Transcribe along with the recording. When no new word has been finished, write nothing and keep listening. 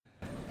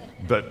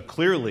but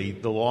clearly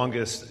the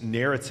longest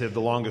narrative,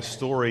 the longest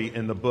story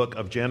in the book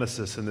of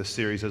Genesis in this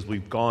series as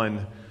we've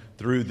gone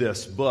through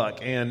this book.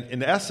 And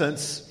in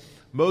essence,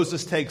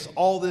 Moses takes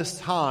all this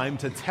time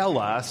to tell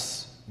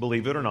us,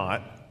 believe it or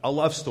not, a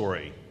love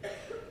story,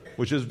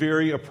 which is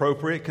very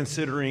appropriate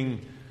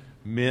considering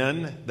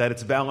men, that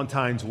it's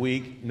Valentine's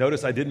week.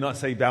 Notice I did not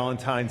say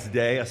Valentine's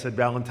Day, I said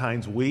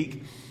Valentine's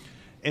week.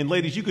 And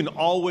ladies, you can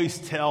always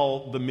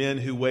tell the men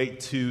who wait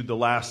to the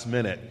last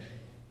minute.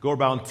 Go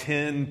around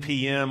 10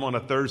 p.m. on a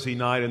Thursday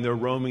night and they're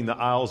roaming the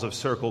aisles of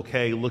Circle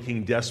K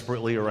looking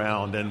desperately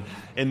around.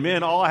 And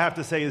men, all I have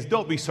to say is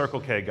don't be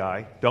Circle K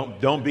guy.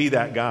 Don't be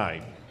that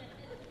guy.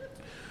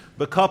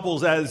 But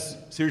couples, as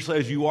seriously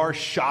as you are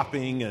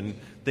shopping and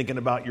thinking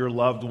about your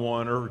loved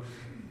one or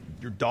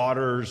your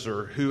daughters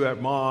or who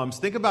at moms,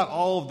 think about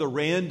all of the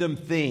random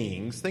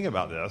things, think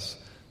about this,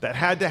 that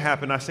had to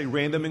happen, I say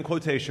random in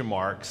quotation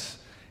marks,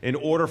 in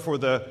order for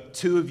the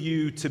two of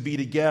you to be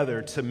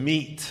together, to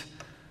meet,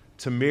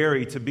 to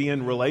marry, to be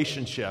in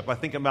relationship. I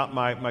think about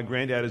my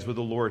granddad is with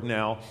the Lord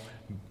now.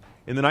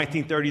 In the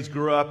 1930s,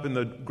 grew up in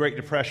the Great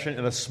Depression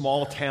in a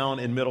small town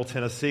in Middle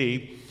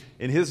Tennessee,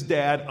 and his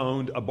dad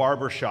owned a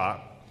barber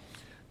shop.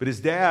 But his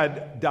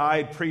dad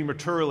died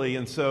prematurely,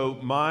 and so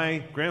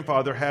my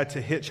grandfather had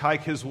to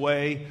hitchhike his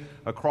way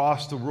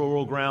across the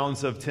rural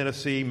grounds of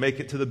Tennessee, make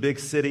it to the big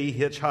city,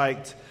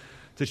 hitchhiked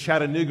to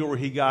Chattanooga where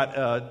he got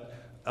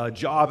a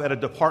job at a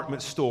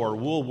department store,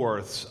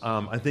 Woolworth's,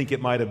 I think it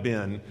might have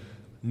been,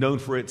 known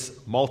for its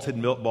malted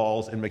milk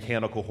balls and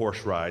mechanical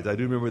horse rides. I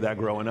do remember that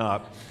growing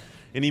up.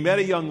 And he met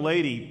a young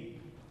lady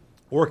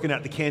working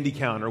at the candy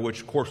counter,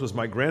 which of course was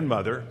my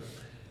grandmother.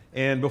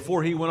 And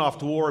before he went off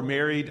to war,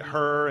 married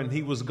her, and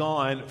he was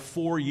gone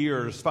 4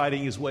 years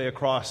fighting his way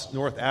across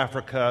North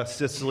Africa,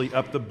 Sicily,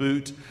 up the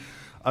boot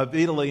of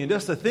Italy. And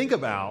just to think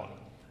about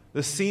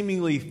the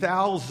seemingly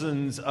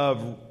thousands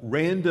of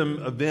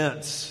random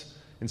events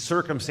and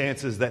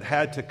circumstances that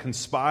had to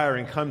conspire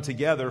and come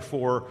together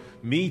for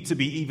me to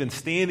be even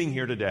standing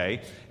here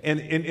today.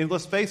 And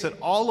let's face it,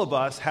 all of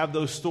us have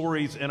those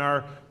stories in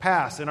our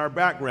past, in our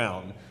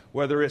background,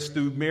 whether it's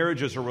through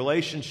marriages or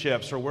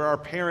relationships or where our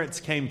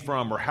parents came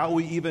from or how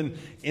we even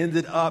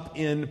ended up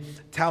in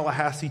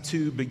Tallahassee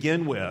to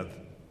begin with.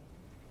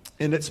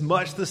 And it's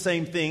much the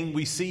same thing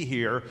we see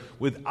here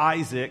with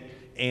Isaac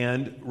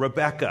and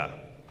Rebekah.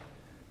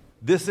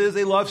 This is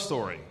a love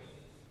story,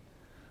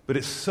 but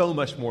it's so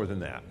much more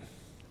than that.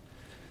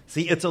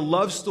 See, it's a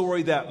love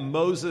story that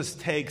Moses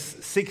takes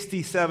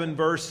 67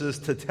 verses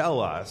to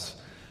tell us,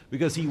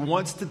 because he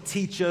wants to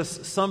teach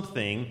us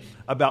something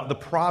about the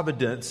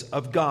providence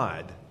of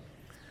God.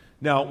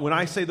 Now, when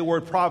I say the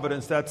word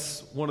providence,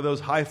 that's one of those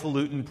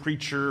highfalutin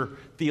preacher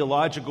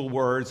theological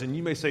words, and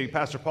you may say,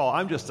 Pastor Paul,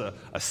 I'm just a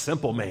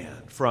simple man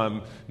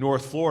from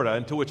North Florida,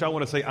 and to which I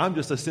want to say, I'm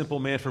just a simple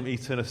man from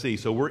East Tennessee,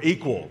 so we're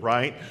equal,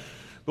 right?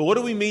 But what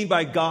do we mean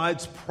by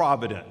God's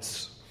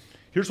providence?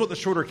 Here's what the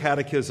Shorter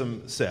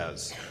Catechism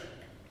says.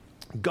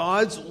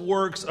 God's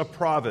works of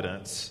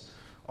providence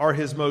are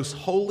his most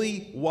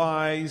holy,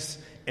 wise,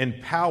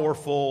 and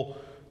powerful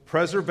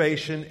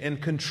preservation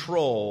and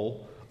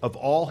control of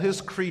all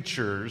his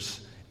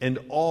creatures and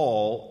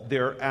all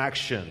their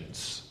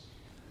actions.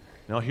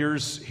 Now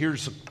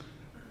here's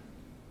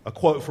a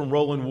quote from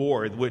Roland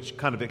Ward, which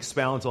kind of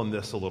expounds on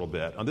this a little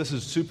bit. And this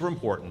is super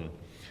important.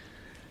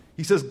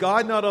 He says,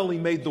 God not only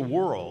made the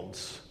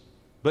worlds,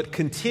 but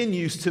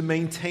continues to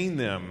maintain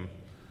them.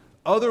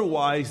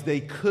 Otherwise, they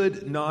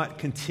could not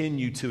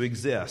continue to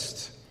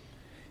exist.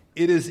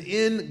 It is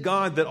in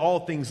God that all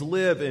things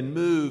live and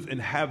move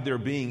and have their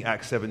being,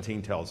 Acts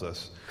 17 tells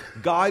us.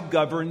 God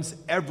governs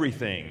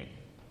everything.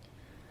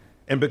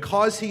 And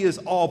because he is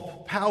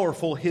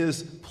all-powerful,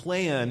 his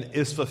plan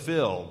is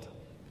fulfilled.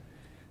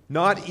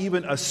 Not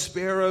even a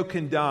sparrow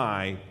can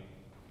die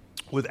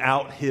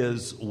without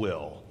his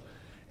will.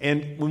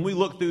 And when we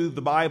look through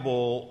the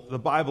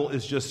Bible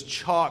is just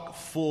chock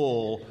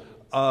full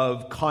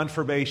of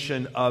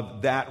confirmation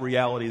of that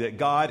reality, that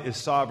God is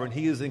sovereign.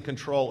 He is in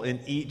control in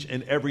each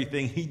and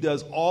everything. He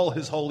does all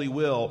his holy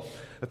will.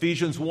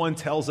 Ephesians 1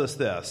 tells us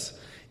this.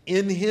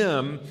 In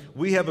him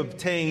we have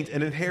obtained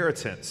an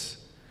inheritance,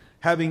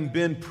 having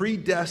been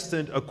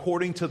predestined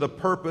according to the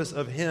purpose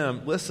of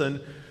him,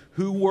 listen,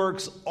 who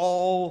works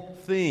all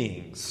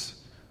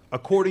things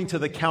according to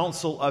the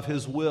counsel of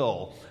his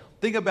will.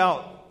 Think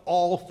about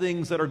all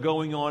things that are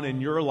going on in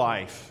your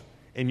life,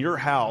 in your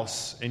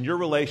house, in your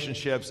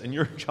relationships, in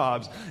your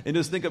jobs, and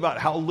just think about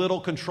how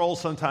little control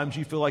sometimes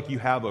you feel like you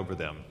have over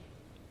them.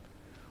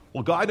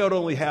 Well, God not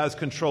only has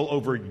control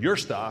over your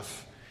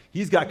stuff,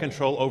 he's got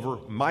control over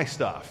my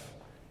stuff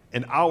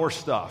and our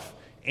stuff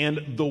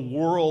and the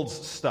world's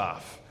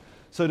stuff.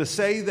 So to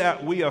say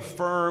that we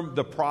affirm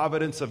the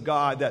providence of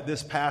God, that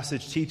this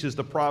passage teaches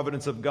the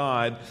providence of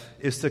God,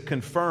 is to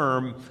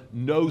confirm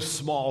no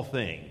small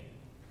thing.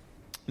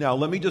 Now,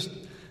 let me just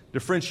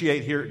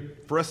differentiate here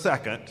for a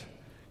second,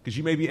 because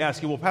you may be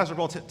asking, well, Pastor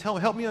Paul,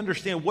 help me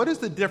understand, what is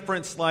the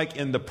difference like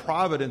in the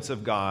providence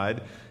of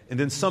God and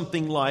then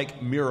something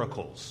like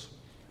miracles?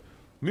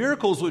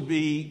 Miracles would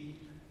be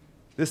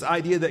This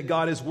idea that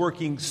God is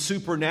working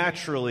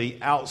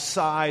supernaturally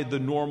outside the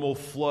normal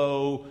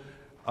flow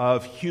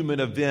of human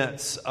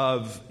events,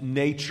 of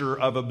nature,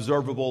 of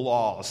observable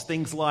laws.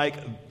 Things like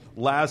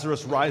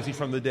Lazarus rising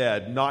from the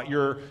dead, not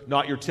your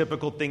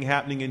typical thing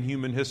happening in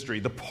human history.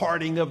 The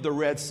parting of the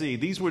Red Sea.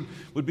 These would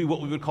be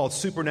what we would call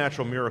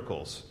supernatural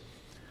miracles.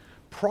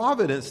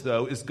 Providence,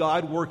 though, is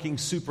God working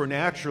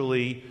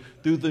supernaturally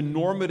through the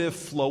normative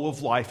flow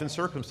of life and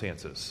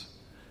circumstances.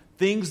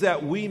 Things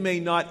that we may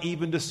not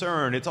even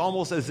discern. It's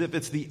almost as if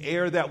it's the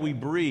air that we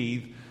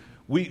breathe.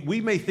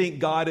 We may think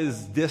God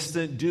is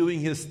distant doing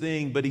his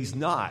thing, but he's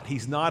not.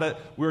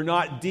 We're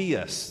not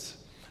deists.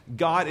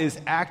 God is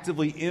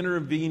actively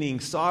intervening,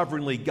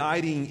 sovereignly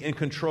guiding and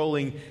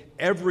controlling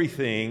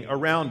everything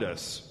around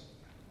us.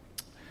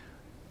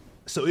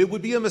 So it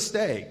would be a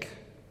mistake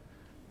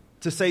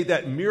to say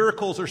that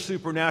miracles are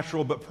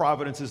supernatural, but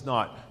providence is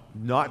not.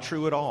 Not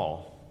true at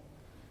all.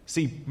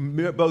 See,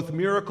 both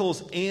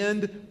miracles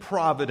and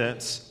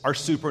providence are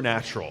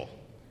supernatural.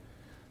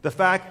 The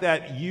fact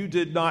that you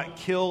did not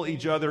kill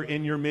each other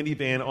in your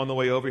minivan on the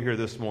way over here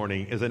this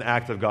morning is an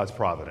act of God's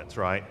providence,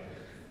 right?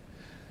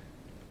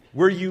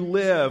 Where you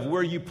live,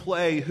 where you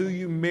play, who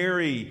you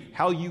marry,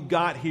 how you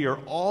got here,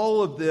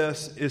 all of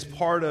this is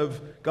part of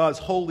God's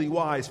holy,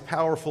 wise,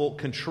 powerful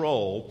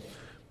control.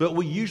 But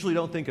we usually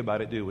don't think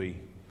about it, do we?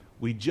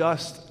 We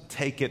just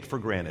take it for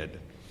granted.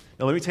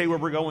 Now, let me tell you where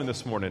we're going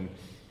this morning.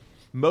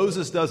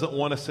 Moses doesn't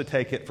want us to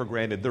take it for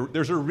granted.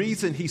 There's a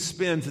reason he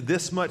spends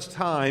this much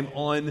time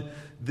on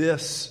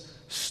this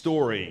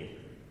story.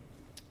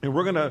 And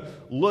we're going to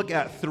look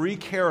at three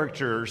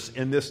characters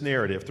in this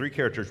narrative. Three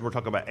characters. We're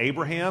talking about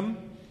Abraham,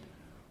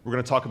 we're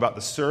going to talk about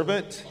the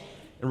servant,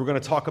 and we're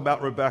going to talk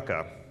about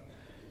Rebekah.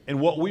 And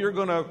what we are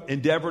going to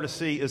endeavor to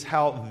see is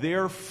how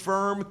their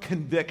firm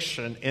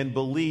conviction and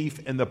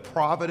belief in the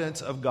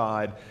providence of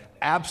God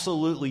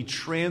absolutely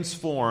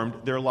transformed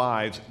their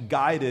lives,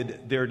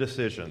 guided their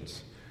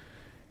decisions.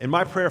 And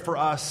my prayer for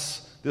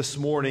us this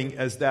morning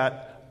is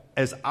that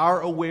as our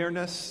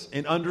awareness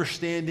and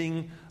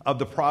understanding of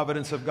the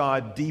providence of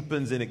God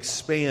deepens and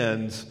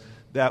expands,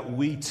 that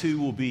we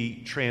too will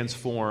be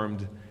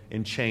transformed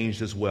and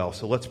changed as well.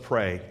 So let's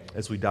pray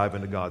as we dive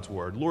into God's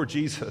Word. Lord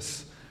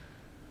Jesus,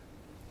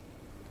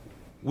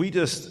 we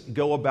just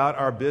go about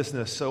our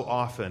business so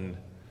often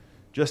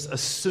just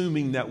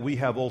assuming that we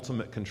have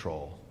ultimate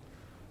control,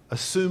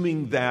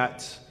 assuming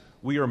that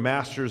we are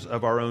masters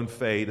of our own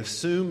fate,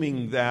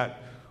 assuming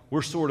that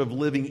we're sort of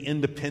living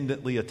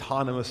independently,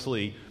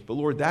 autonomously. But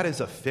Lord, that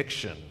is a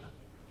fiction.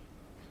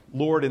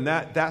 Lord, and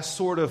that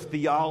sort of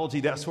theology,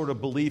 that sort of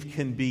belief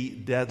can be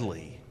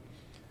deadly.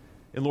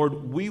 And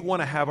Lord, we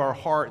want to have our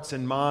hearts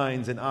and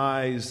minds and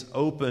eyes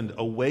opened,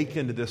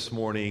 awakened this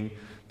morning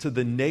to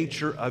the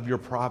nature of your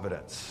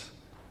providence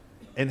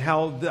and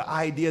how the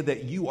idea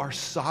that you are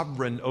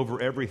sovereign over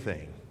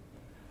everything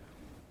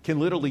can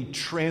literally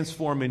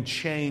transform and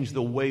change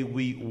the way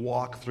we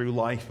walk through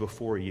life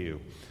before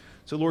you.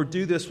 So Lord,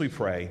 do this, we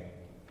pray.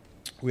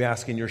 We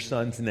ask in your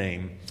Son's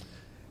name.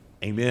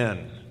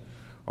 Amen.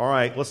 All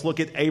right, let's look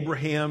at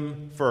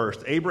Abraham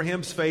first.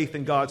 Abraham's faith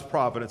in God's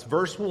providence.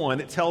 Verse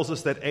 1, it tells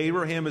us that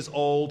Abraham is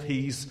old.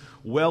 He's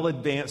well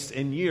advanced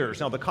in years.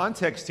 Now, the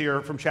context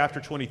here from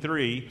chapter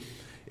 23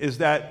 is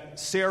that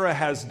Sarah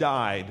has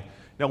died.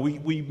 Now,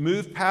 we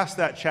moved past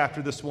that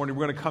chapter this morning.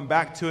 We're going to come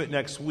back to it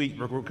next week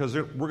because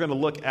we're going to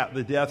look at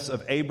the deaths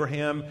of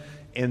Abraham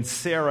and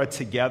Sarah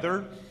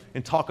together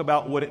and talk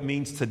about what it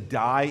means to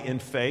die in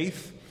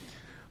faith.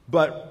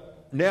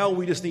 But now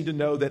we just need to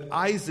know that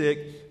Isaac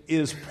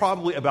is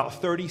probably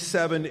about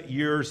 37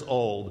 years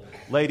old.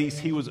 Ladies,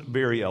 he was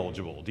very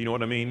eligible. Do you know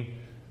what I mean?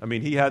 I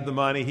mean, he had the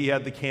money, he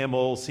had the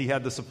camels, he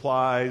had the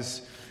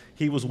supplies,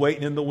 he was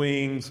waiting in the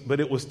wings,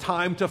 but it was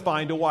time to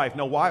find a wife.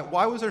 Now,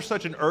 why was there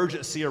such an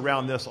urgency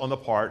around this on the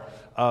part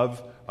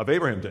of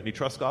Abraham? Didn't he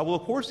trust God? Well,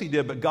 of course he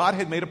did, but God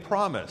had made a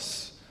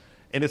promise.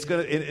 And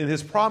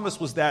his promise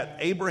was that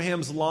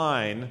Abraham's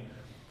line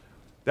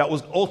that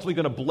was ultimately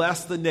going to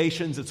bless the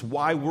nations. It's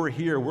why we're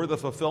here. We're the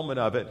fulfillment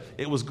of it.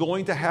 It was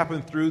going to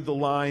happen through the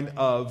line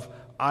of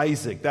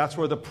Isaac. That's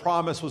where the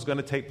promise was going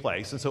to take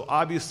place. And so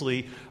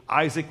obviously,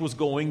 Isaac was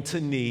going to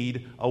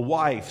need a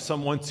wife,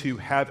 someone to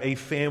have a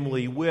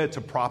family with,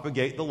 to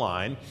propagate the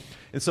line.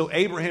 And so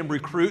Abraham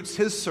recruits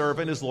his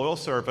servant, his loyal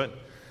servant,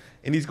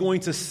 and he's going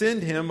to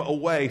send him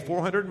away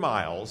 400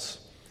 miles.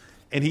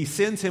 And he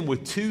sends him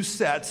with two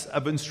sets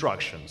of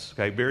instructions.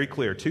 Okay, very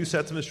clear. Two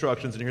sets of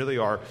instructions, and here they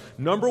are.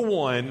 Number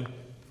one,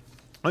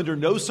 under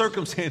no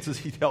circumstances,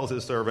 he tells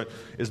his servant,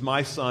 is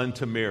my son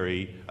to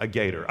marry a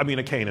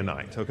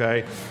Canaanite,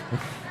 okay?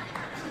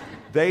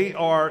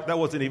 That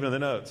wasn't even in the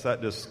notes.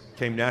 That just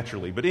came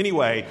naturally. But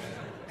anyway,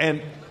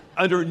 and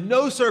under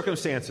no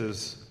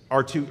circumstances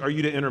are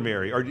you to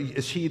intermarry, or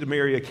is she to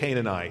marry a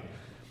Canaanite.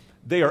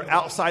 They are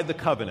outside the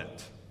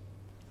covenant.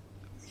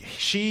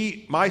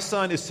 My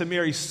son is to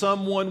marry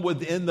someone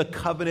within the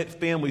covenant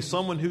family,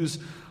 someone who's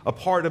a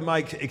part of my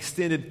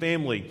extended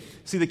family.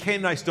 See, the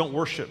Canaanites don't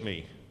worship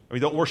me.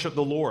 Don't worship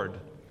the Lord.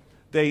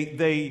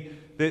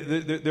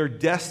 They're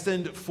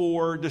destined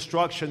for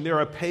destruction. They're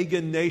a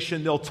pagan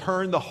nation. They'll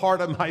turn the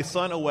heart of my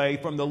son away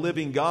from the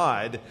living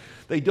God.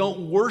 They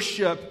don't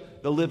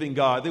worship the living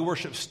God. They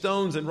worship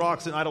stones and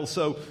rocks and idols.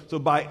 So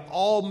by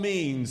all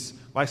means,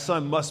 my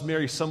son must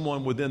marry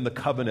someone within the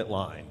covenant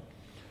line.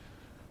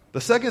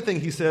 The second thing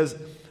he says,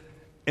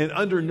 and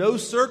under no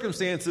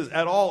circumstances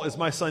at all is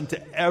my son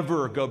to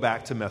ever go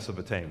back to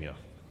Mesopotamia,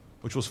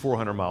 which was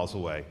 400 miles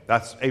away.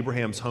 That's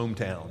Abraham's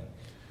hometown.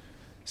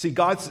 See,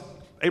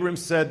 Abraham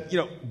said,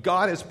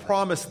 God has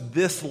promised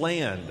this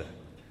land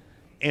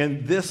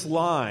and this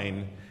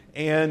line,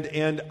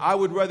 and I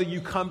would rather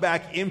you come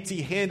back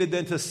empty-handed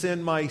than to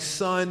send my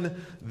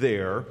son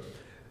there.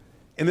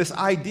 And this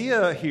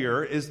idea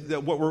here is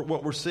that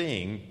what we're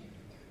seeing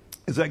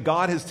is that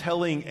God is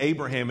telling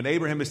Abraham, and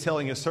Abraham is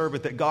telling his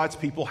servant, that God's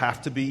people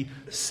have to be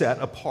set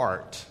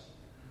apart.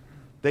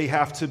 They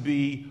have to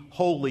be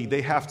holy.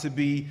 They have to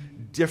be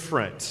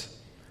different.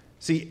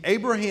 See,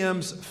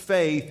 Abraham's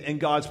faith in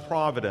God's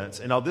providence,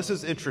 and now this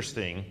is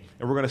interesting,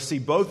 and we're going to see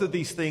both of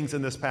these things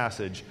in this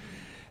passage.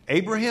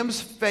 Abraham's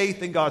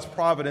faith in God's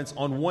providence,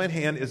 on one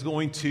hand, is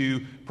going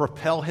to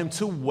propel him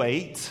to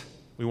wait.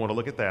 We want to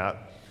look at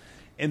that.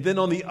 And then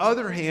on the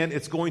other hand,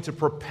 it's going to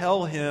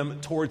propel him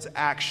towards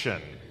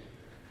action.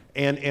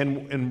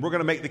 And we're going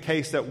to make the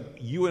case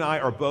that you and I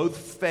are both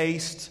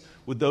faced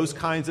with those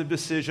kinds of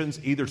decisions,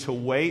 either to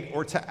wait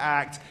or to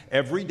act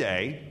every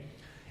day.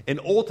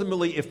 And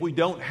ultimately, if we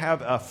don't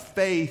have a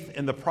faith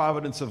in the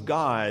providence of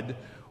God,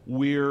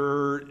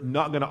 we're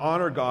not going to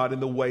honor God in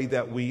the way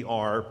that we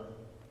are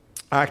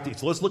acting.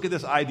 So let's look at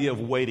this idea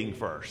of waiting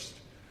first.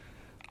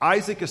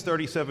 Isaac is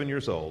 37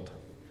 years old.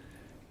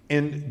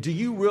 And do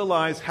you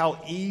realize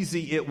how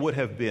easy it would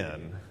have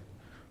been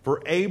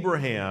for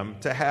Abraham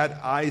to have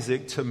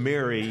Isaac to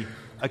marry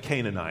a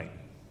Canaanite?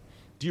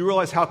 Do you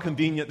realize how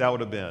convenient that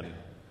would have been?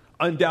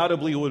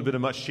 Undoubtedly, it would have been a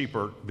much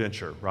cheaper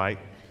venture, right?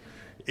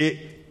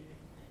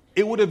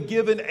 It would have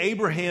given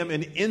Abraham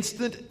an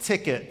instant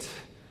ticket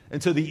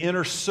into the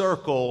inner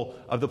circle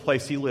of the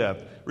place he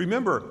lived.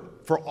 Remember,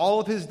 for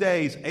all of his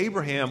days,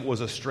 Abraham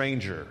was a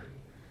stranger.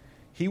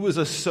 He was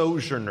a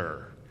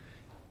sojourner.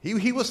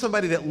 He was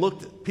somebody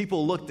that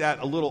people looked at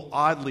a little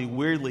oddly,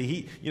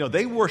 weirdly.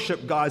 They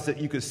worshiped gods that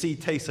you could see,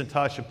 taste, and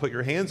touch and put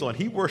your hands on.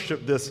 He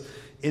worshiped this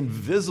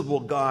invisible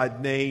God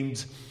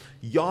named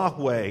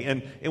Yahweh.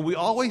 And we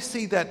always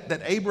see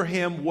that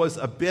Abraham was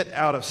a bit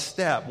out of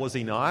step, was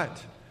he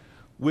not,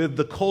 with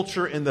the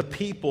culture and the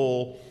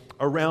people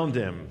around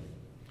him.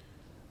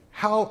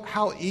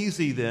 How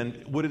easy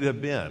then would it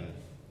have been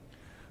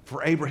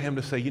for Abraham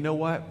to say, you know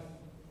what?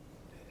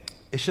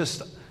 It's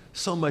just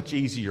so much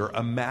easier,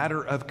 a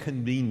matter of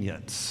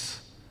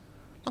convenience.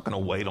 I'm not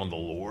going to wait on the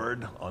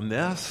Lord on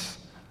this.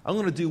 I'm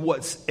going to do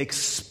what's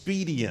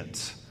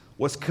expedient,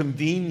 what's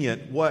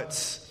convenient,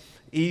 what's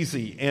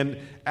easy. And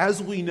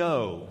as we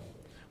know,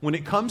 when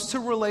it comes to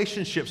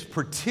relationships,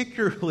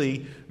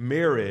 particularly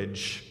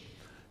marriage,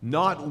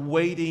 not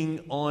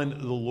waiting on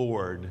the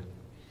Lord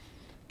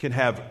can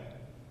have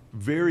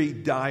very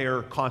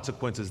dire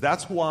consequences.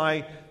 That's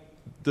why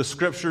the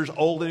scriptures,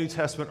 Old and New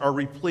Testament, are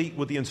replete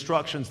with the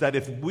instructions that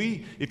if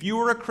you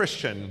are a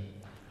Christian,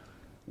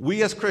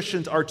 we as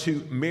Christians are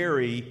to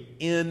marry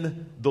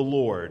in the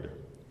Lord.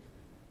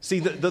 See,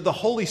 the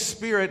Holy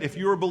Spirit, if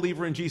you're a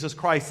believer in Jesus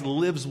Christ,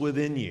 lives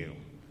within you.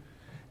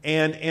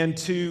 And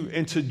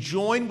to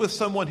join with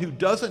someone who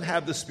doesn't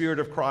have the Spirit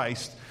of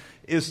Christ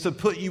is to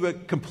put you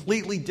at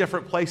completely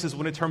different places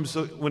when it comes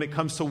to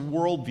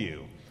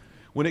worldview,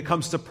 when it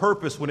comes to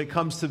purpose, when it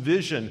comes to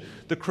vision.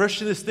 The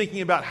Christian is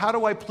thinking about, how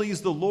do I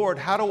please the Lord?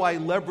 How do I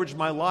leverage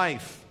my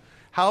life?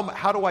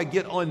 How do I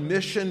get on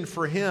mission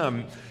for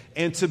Him?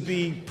 And to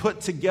be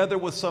put together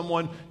with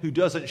someone who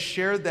doesn't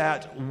share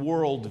that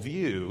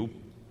worldview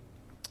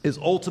is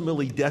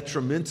ultimately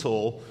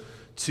detrimental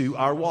to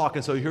our walk.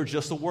 And so here's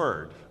just a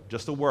word.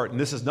 And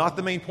this is not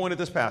the main point of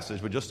this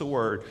passage, but just a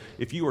word.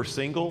 If you are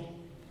single,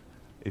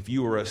 if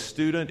you are a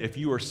student, if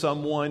you are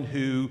someone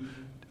who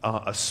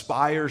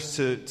aspires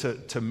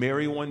to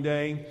marry one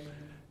day,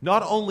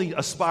 not only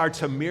aspire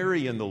to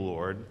marry in the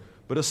Lord,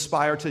 but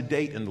aspire to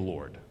date in the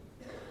Lord.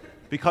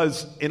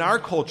 Because in our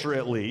culture,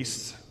 at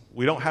least,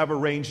 we don't have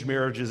arranged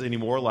marriages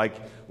anymore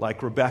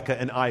like Rebecca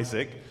and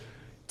Isaac.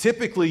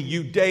 Typically,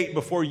 you date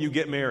before you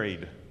get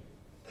married.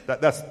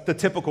 That's the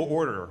typical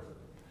order.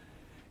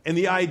 And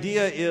the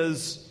idea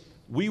is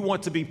we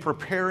want to be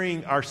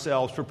preparing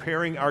ourselves,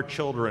 preparing our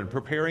children,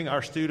 preparing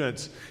our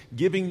students,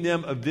 giving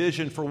them a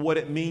vision for what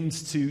it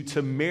means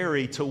to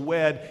marry, to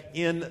wed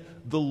in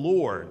the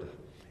Lord,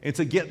 and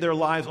to get their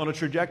lives on a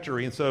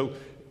trajectory. And so,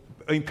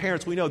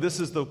 parents, we know this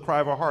is the cry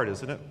of our heart,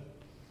 isn't it?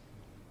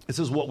 This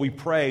is what we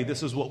pray.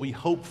 This is what we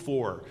hope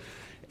for.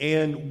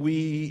 And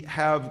we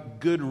have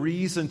good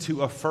reason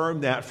to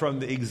affirm that from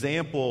the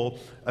example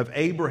of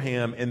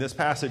Abraham in this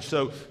passage.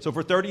 So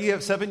for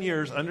 37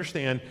 years,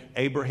 understand,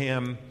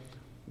 Abraham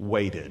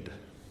waited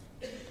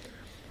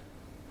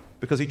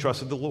because he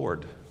trusted the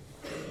Lord.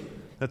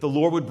 that the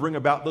Lord would bring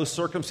about those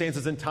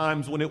circumstances and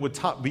times when it would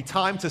be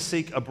time to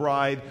seek a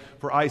bride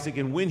for Isaac.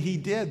 And when he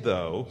did,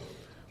 though,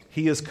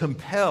 he is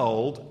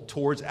compelled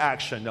towards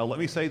action. Now, let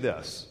me say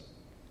this.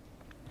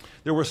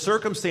 There were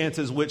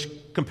circumstances which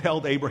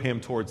compelled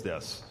Abraham towards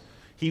this.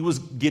 He was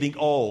getting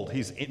old.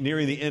 He's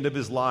nearing the end of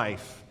his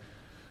life.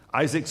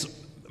 Isaac's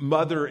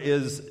mother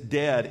is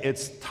dead.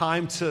 It's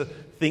time to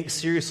think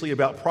seriously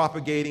about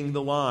propagating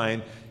the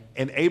line.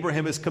 And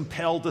Abraham is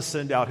compelled to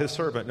send out his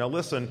servant. Now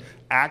listen,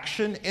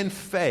 action and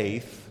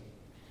faith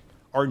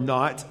are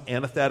not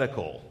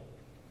antithetical.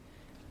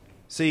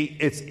 See,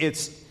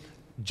 it's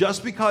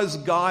just because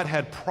God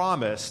had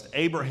promised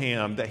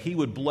Abraham that he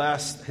would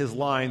bless his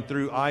line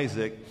through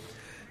Isaac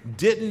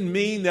didn't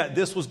mean that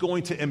this was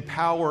going to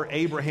empower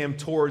Abraham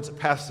towards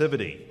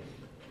passivity.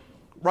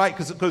 Right?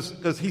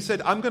 Because he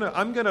said,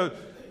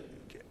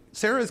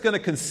 Sarah is going to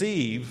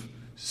conceive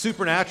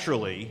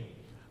supernaturally,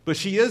 but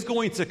she is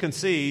going to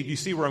conceive. You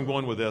see where I'm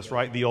going with this,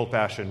 right? The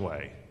old-fashioned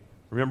way.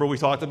 Remember we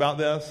talked about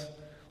this?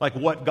 Like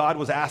what God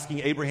was asking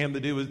Abraham to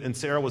do and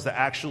Sarah was to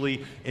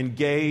actually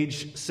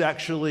engage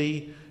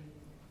sexually,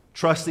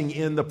 trusting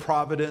in the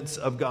providence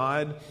of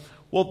God.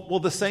 Well,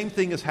 the same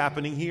thing is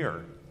happening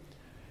here.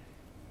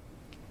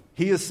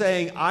 He is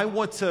saying, I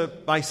want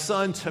my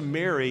son to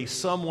marry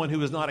someone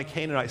who is not a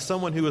Canaanite,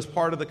 someone who is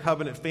part of the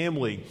covenant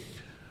family,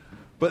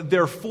 but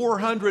they're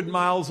 400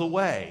 miles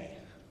away.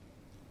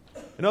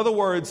 In other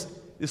words,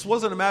 this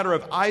wasn't a matter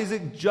of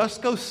Isaac,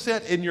 just go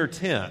sit in your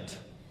tent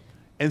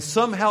and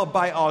somehow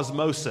by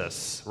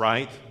osmosis,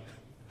 right,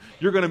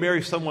 you're going to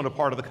marry someone a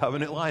part of the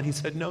covenant line. He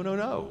said,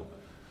 no.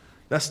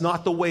 That's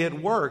not the way it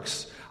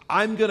works.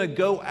 I'm going to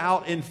go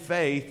out in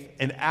faith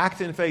and act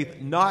in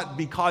faith, not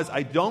because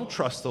I don't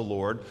trust the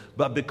Lord,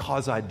 but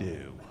because I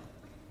do.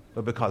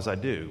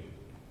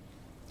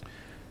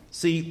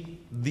 See,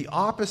 the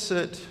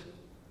opposite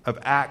of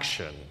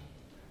action,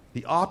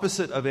 the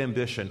opposite of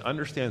ambition,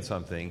 understand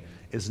something,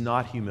 is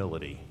not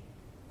humility.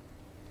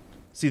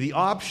 See, the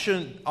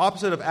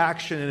opposite of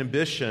action and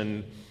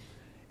ambition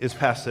is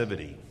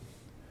passivity.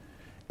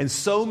 And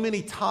so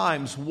many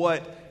times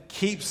what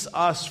keeps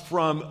us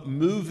from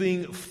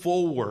moving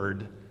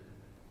forward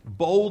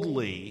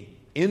boldly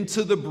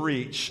into the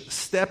breach,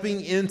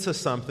 stepping into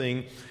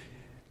something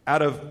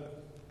out of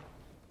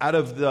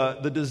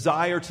the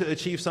desire to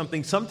achieve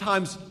something,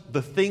 sometimes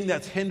the thing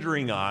that's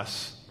hindering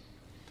us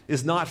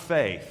is not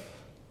faith.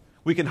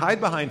 We can hide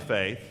behind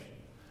faith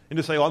and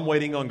just say, I'm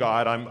waiting on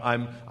God.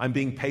 I'm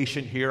being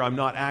patient here. I'm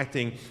not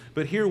acting.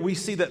 But here we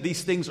see that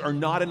these things are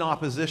not in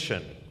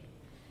opposition.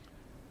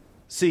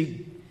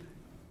 See,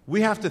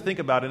 we have to think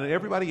about it, and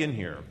everybody in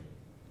here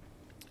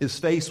is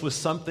faced with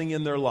something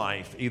in their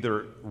life,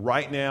 either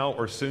right now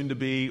or soon to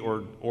be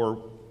or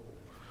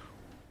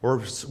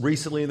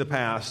recently in the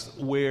past,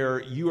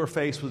 where you are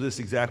faced with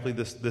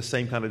this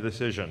same kind of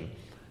decision.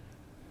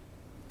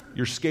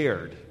 You're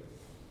scared.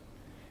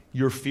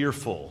 You're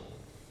fearful.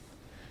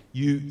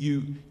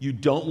 You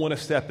don't want to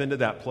step into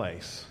that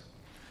place.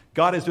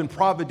 God has been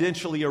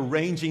providentially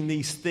arranging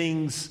these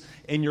things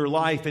in your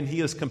life, and He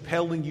is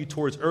compelling you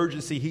towards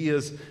urgency. He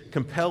is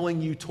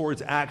compelling you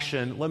towards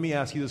action. Let me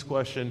ask you this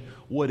question.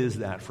 What is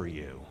that for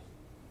you?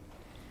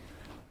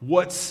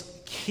 What's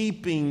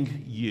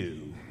keeping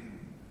you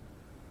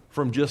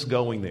from just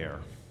going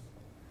there?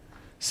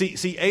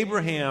 See,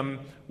 Abraham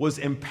was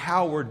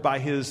empowered by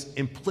his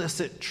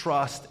implicit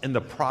trust in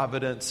the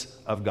providence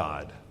of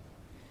God.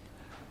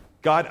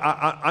 God,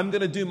 I'm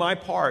going to do my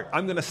part.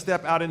 I'm going to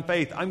step out in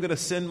faith. I'm going to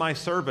send my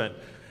servant.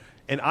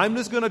 And I'm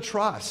just going to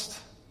trust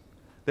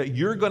that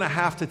you're going to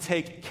have to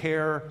take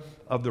care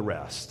of the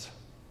rest.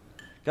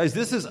 Guys,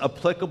 this is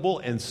applicable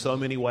in so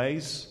many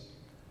ways.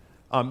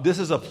 This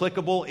is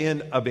applicable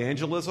in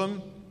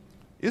evangelism.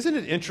 Isn't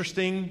it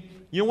interesting?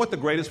 You know what the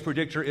greatest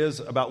predictor is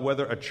about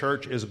whether a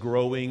church is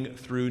growing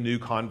through new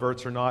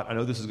converts or not? I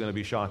know this is going to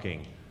be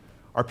shocking.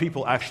 Are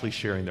people actually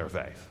sharing their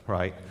faith,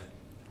 right?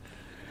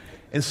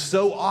 And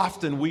so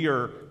often we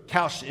are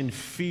couched in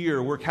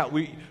fear.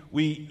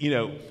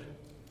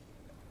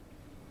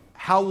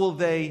 How will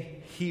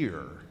they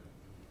hear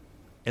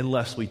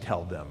unless we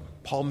tell them?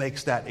 Paul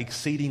makes that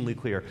exceedingly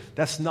clear.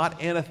 That's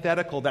not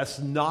antithetical. That's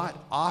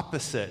not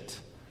opposite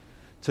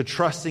to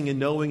trusting and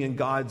knowing in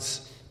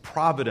God's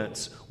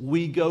providence.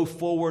 We go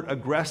forward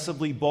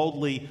aggressively,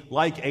 boldly,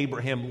 like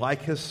Abraham,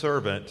 like his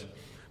servant,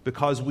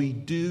 because we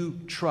do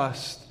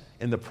trust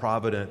in the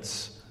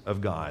providence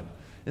of God.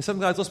 And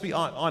sometimes, let's be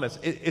honest,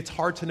 it's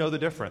hard to know the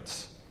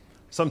difference.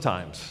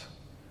 Sometimes.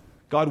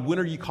 God, when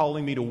are you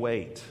calling me to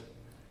wait?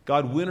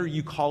 God, when are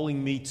you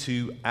calling me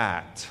to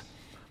act?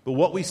 But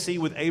what we see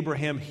with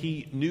Abraham,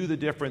 he knew the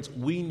difference.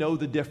 We know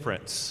the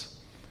difference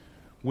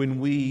when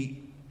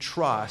we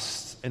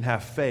trust and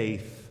have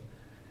faith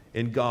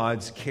in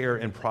God's care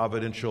and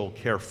providential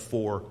care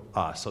for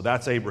us. So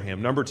that's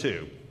Abraham. Number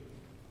 2,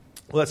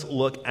 let's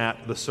look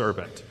at the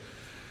servant.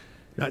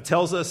 Now it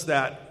tells us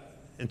that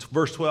in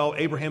verse 12,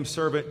 Abraham's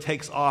servant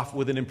takes off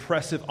with an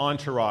impressive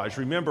entourage.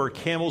 Remember,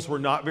 camels were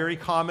not very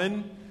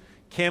common.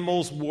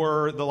 Camels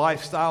were the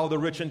lifestyle of the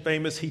rich and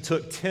famous. He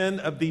took 10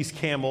 of these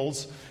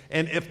camels,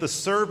 and if the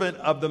servant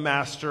of the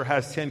master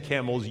has 10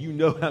 camels, you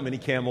know how many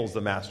camels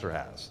the master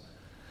has.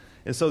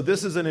 And so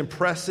this is an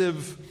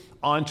impressive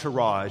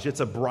entourage.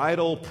 It's a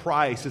bridal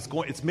price.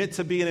 It's meant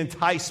to be an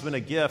enticement, a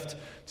gift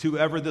to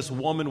whoever this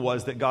woman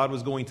was that God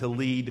was going to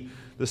lead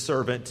the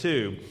servant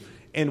to.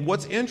 And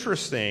what's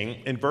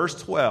interesting, in verse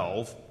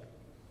 12,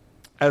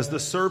 as the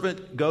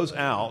servant goes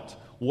out,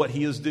 what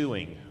he is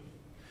doing,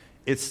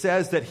 it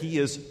says that he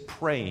is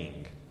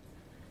praying.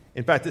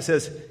 In fact, it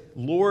says,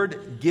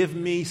 Lord, give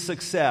me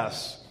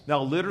success.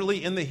 Now,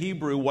 literally in the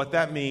Hebrew, what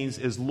that means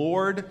is,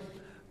 Lord,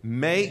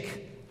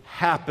 make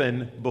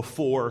happen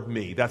before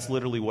me. That's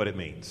literally what it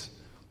means.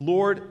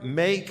 Lord,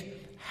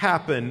 make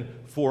happen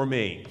for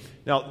me.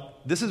 Now,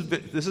 this is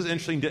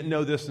interesting. Didn't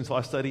know this until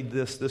I studied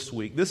this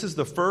week. This is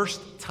the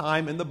first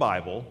time in the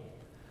Bible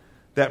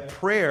that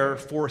prayer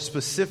for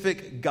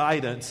specific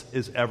guidance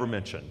is ever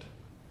mentioned.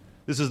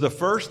 This is the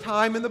first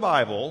time in the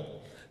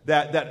Bible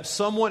that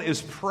someone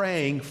is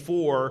praying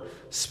for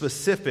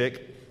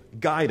specific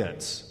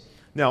guidance.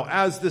 Now,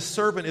 as this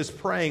servant is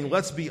praying,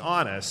 let's be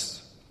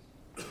honest,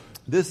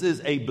 this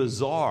is a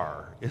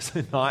bizarre, is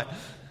it not?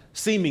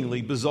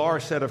 Seemingly bizarre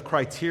set of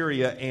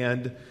criteria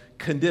and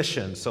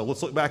conditions. So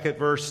let's look back at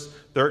verse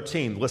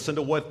 13. Listen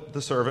to what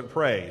the servant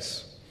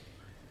prays.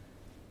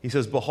 He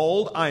says,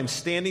 Behold, I am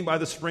standing by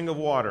the spring of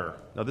water.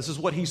 Now, this is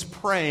what he's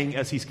praying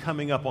as he's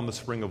coming up on the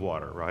spring of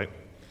water, right?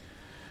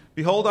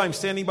 Behold, I am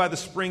standing by the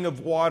spring of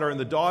water, and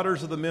the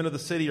daughters of the men of the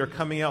city are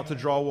coming out to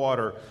draw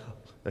water.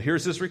 Now,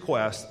 here's this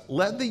request.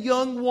 Let the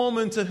young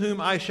woman to whom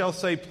I shall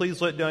say,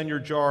 Please let down your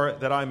jar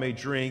that I may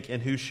drink,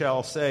 and who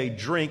shall say,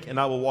 Drink, and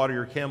I will water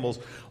your camels.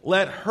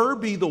 Let her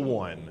be the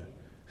one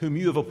whom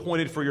you have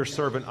appointed for your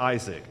servant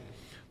Isaac.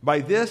 By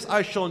this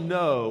I shall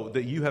know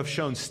that you have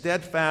shown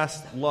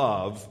steadfast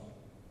love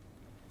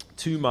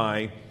to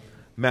my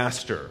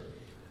master.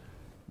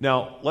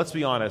 Now, let's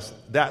be honest,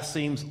 that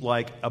seems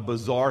like a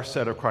bizarre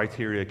set of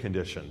criteria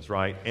conditions,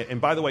 right?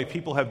 And by the way,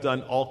 people have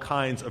done all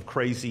kinds of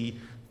crazy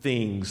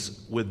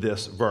things with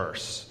this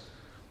verse.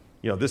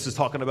 You know, this is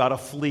talking about a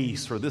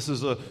fleece, or this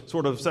is a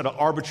sort of set of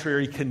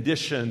arbitrary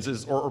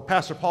conditions. Or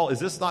Pastor Paul, is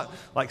this not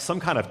like some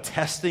kind of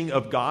testing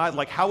of God?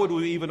 Like, how would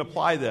we even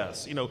apply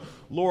this? You know,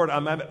 Lord,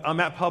 I'm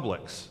at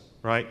Publix,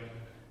 right?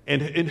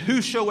 And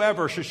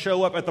whosoever should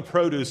show up at the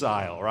produce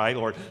aisle, right?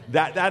 Or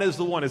that is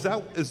the one. Is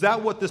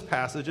that what this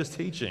passage is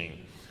teaching?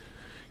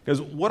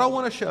 Because what I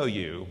want to show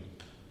you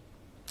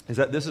is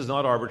that this is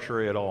not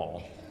arbitrary at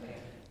all.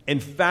 In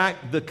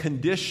fact, the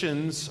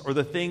conditions or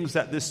the things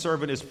that this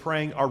servant is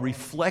praying are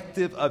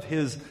reflective of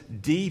his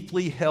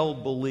deeply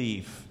held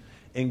belief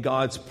in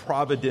God's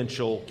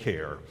providential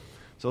care.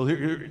 So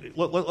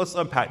let's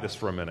unpack this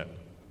for a minute.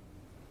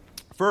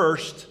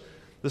 First,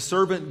 the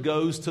servant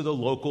goes to the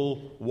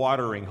local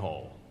watering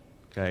hole.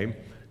 Okay?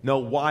 Now,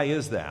 why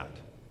is that?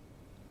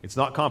 It's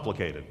not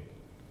complicated.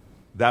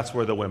 That's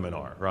where the women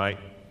are, right?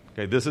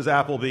 Okay, this is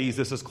Applebee's,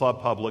 this is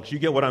Club Publix. You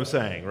get what I'm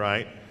saying,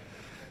 right?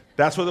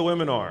 That's where the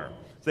women are.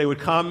 They would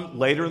come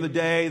later in the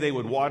day. They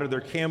would water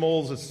their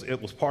camels.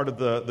 It was part of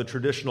the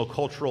traditional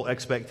cultural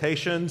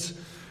expectations.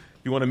 If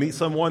you want to meet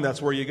someone,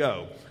 that's where you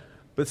go.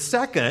 But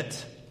second,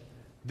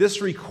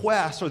 this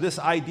request or this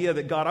idea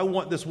that, God, I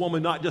want this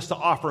woman not just to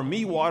offer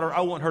me water,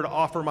 I want her to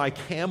offer my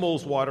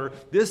camels water,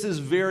 this is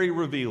very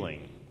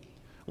revealing.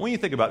 When you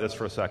think about this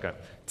for a second,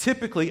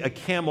 typically a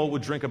camel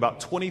would drink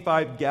about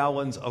 25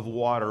 gallons of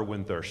water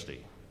when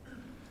thirsty.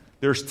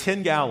 There's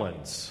 10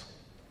 gallons.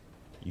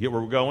 You get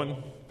where we're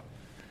going?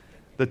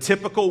 The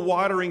typical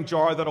watering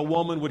jar that a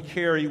woman would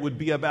carry would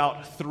be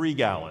about 3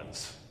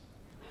 gallons,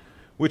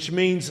 which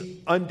means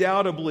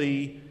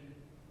undoubtedly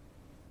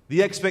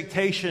the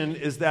expectation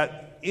is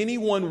that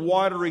anyone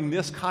watering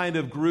this kind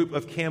of group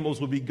of camels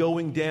would be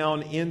going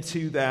down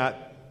into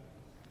that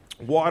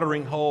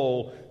watering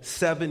hole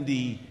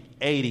 70,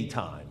 80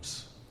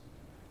 times.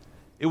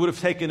 It would have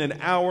taken an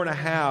hour and a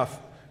half,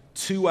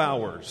 2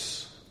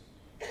 hours.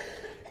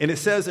 And it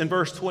says in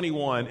verse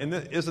 21, and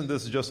isn't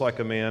this just like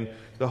a man?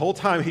 The whole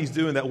time he's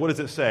doing that, what does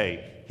it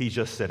say? He's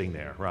just sitting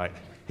there, right?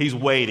 He's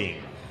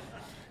waiting.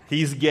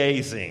 He's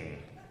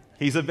gazing.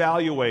 He's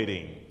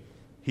evaluating.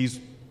 He's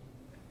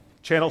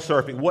channel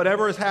surfing.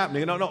 Whatever is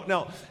happening.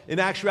 No. In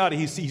actuality,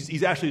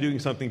 he's actually doing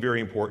something very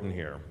important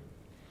here.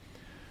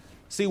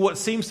 See, what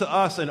seems to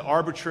us an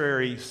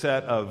arbitrary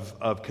set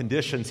of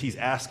conditions he's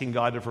asking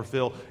God to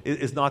fulfill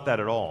is not that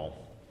at all.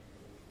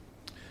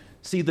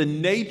 See, the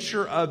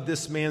nature of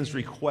this man's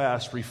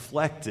request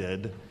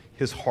reflected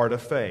his heart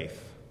of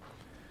faith.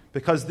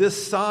 Because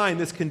this sign,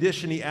 this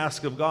condition he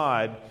asked of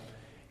God,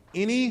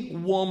 any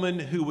woman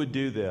who would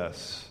do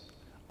this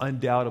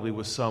undoubtedly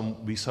would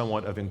be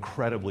somewhat of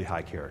incredibly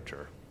high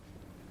character.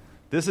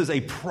 This is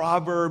a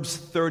Proverbs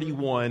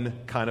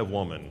 31 kind of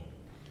woman.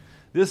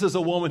 This is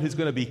a woman who's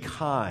going to be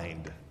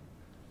kind.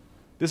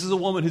 This is a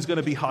woman who's going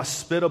to be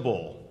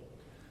hospitable.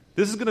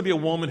 This is going to be a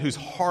woman who's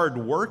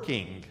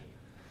hardworking.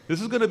 This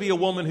is going to be a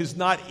woman who's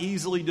not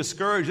easily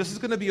discouraged. This is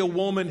going to be a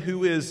woman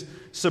who is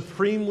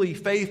supremely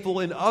faithful.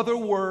 In other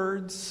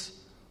words,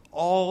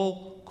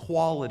 all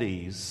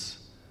qualities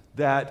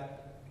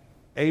that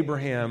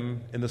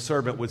Abraham and the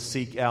servant would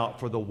seek out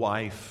for the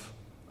wife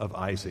of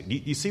Isaac.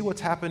 You see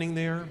what's happening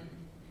there?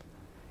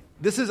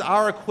 This is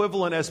our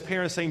equivalent as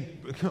parents saying,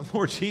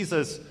 Lord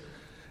Jesus,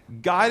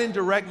 guide and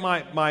direct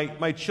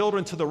my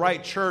children to the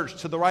right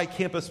church, to the right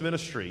campus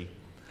ministry.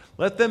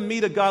 Let them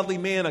meet a godly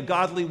man, a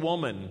godly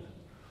woman.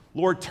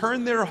 Lord,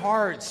 turn their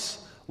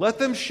hearts. Let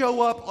them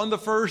show up on the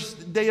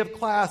first day of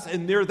class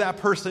and there that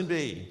person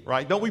be,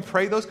 right? Don't we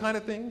pray those kind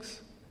of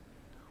things?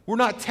 We're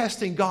not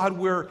testing God.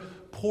 We're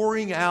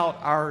pouring out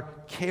our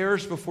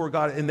cares before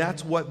God, and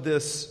that's what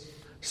this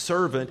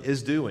servant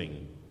is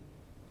doing.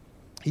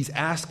 He's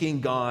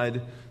asking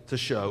God to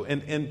show.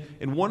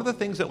 And one of the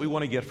things that we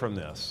want to get from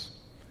this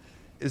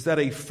is that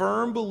a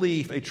firm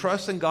belief, a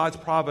trust in God's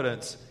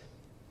providence,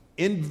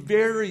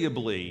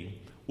 invariably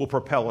will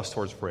propel us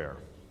towards prayer.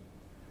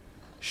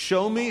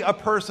 Show me a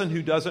person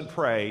who doesn't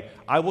pray,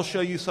 I will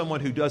show you someone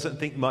who doesn't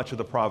think much of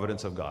the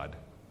providence of God.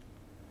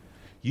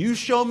 You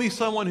show me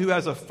someone who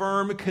has a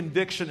firm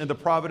conviction in the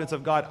providence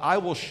of God, I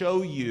will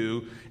show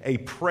you a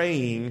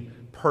praying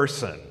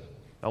person.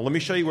 Now let me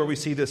show you where we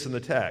see this in the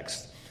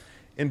text.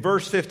 In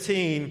verse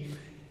 15,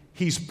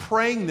 he's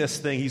praying this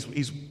thing.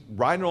 He's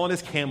riding on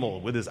his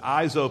camel with his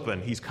eyes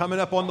open. He's coming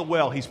up on the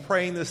well. He's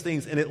praying these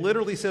things. And it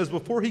literally says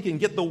before he can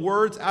get the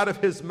words out of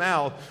his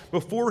mouth,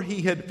 before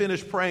he had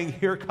finished praying,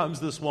 here comes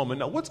this woman.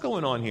 Now, what's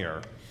going on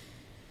here?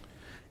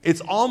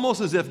 It's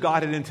almost as if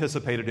God had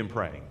anticipated him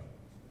praying.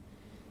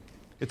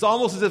 It's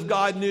almost as if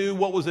God knew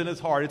what was in his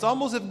heart. It's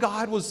almost as if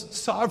God was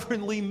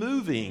sovereignly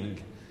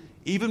moving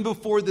even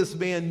before this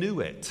man knew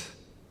it.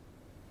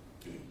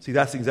 See,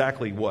 that's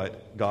exactly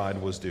what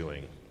God was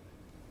doing.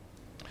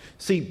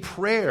 See,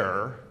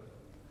 prayer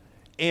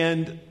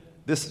and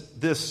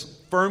this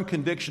firm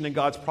conviction in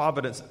God's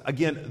providence,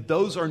 again,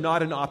 those are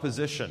not in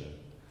opposition.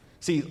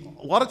 See,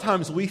 a lot of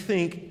times we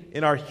think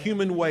in our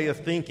human way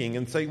of thinking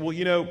and say, well,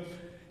 you know,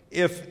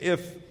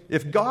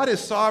 if God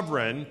is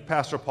sovereign,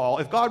 Pastor Paul,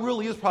 if God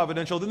really is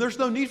providential, then there's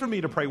no need for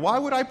me to pray. Why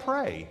would I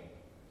pray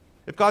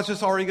if God's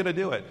just already going to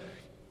do it?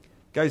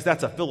 Guys,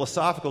 that's a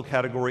philosophical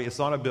category. It's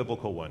not a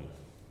biblical one.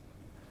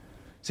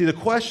 See, the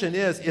question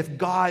is, if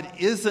God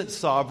isn't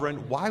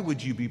sovereign, why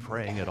would you be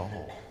praying at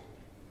all?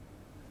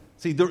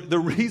 See, the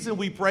reason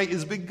we pray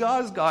is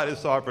because God is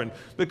sovereign,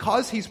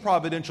 because he's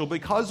providential,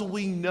 because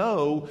we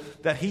know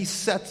that he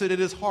sets it in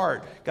his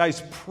heart.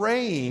 Guys,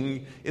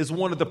 praying is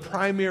one of the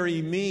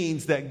primary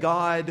means that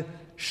God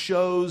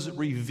shows,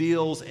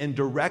 reveals, and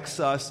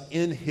directs us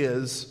in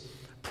his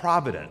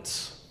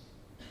providence.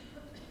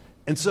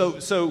 And so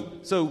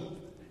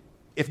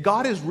if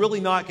God is really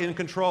not in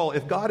control,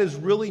 if God is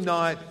really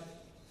not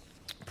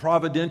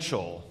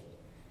providential,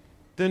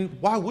 then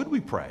why would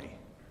we pray?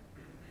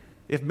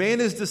 If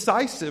man is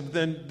decisive,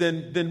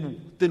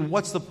 then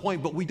what's the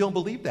point? But we don't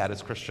believe that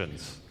as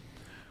Christians.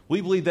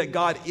 We believe that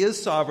God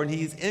is sovereign,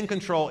 he's in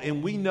control,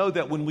 and we know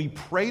that when we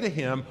pray to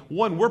him,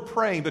 one, we're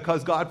praying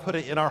because God put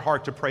it in our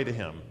heart to pray to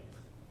him.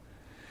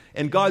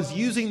 And God's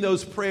using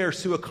those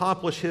prayers to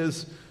accomplish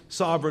his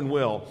sovereign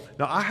will.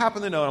 Now, I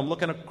happen to know, I'm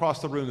looking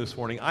across the room this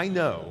morning, I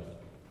know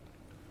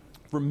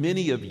for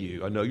many of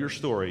you, I know your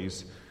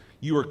stories,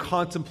 you are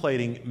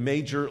contemplating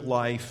major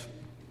life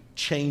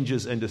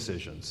changes and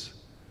decisions.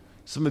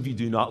 Some of you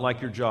do not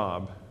like your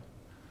job.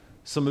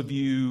 Some of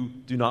you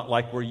do not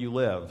like where you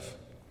live.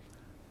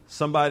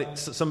 Some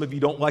of you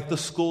don't like the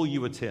school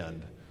you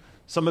attend.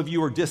 Some of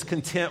you are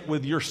discontent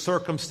with your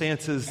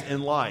circumstances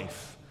in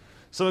life.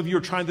 Some of you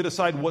are trying to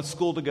decide what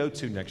school to go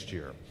to next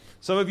year.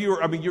 Some of you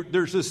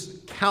there's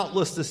just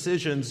countless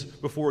decisions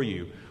before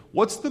you.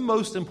 What's the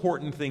most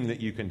important thing that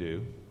you can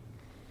do?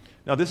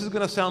 Now, this is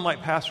going to sound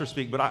like pastor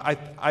speak, but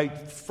I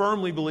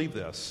firmly believe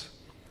this.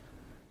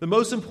 The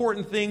most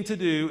important thing to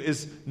do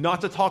is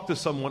not to talk to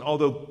someone,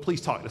 although please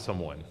talk to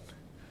someone.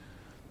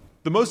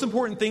 The most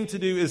important thing to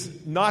do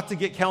is not to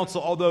get counsel,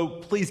 although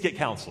please get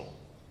counsel.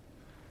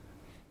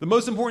 The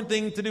most important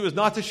thing to do is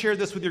not to share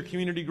this with your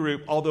community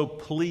group, although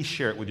please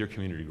share it with your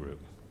community group.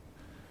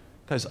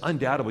 Because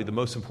undoubtedly the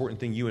most important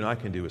thing you and I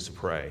can do is to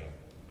pray.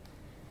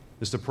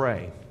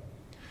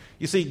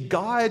 You see,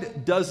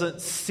 God doesn't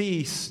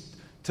cease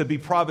to be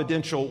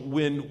providential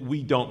when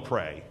we don't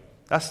pray.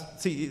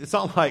 It's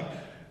not like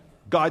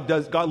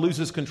God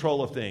loses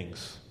control of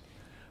things.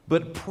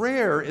 But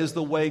prayer is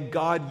the way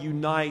God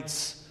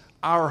unites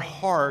our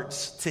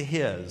hearts to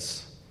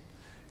his.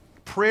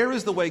 Prayer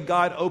is the way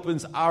God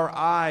opens our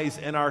eyes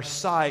and our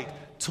sight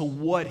to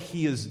what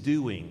he is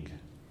doing.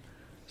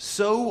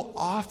 So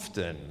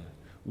often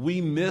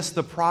we miss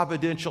the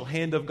providential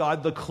hand of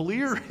God, the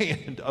clear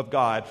hand of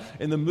God,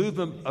 and the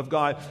movement of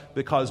God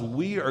because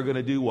we are going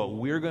to do what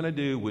we're going to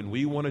do when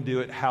we want to do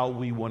it, how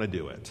we want to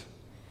do it.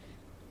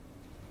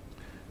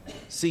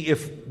 See,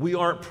 if we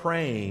aren't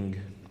praying,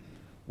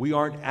 we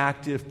aren't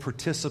active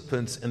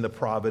participants in the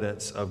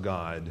providence of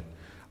God.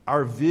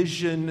 Our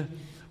vision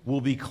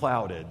will be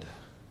clouded.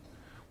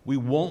 We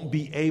won't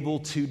be able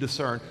to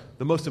discern.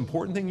 The most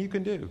important thing you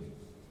can do,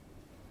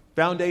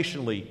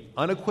 foundationally,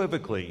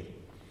 unequivocally,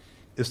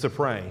 is to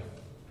pray.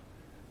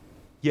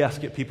 Yes,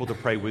 get people to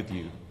pray with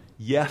you.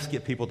 Yes,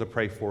 get people to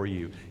pray for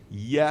you.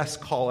 Yes,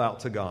 call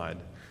out to God.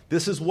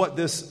 This is what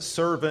this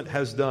servant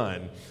has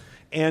done.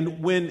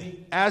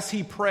 And as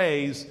he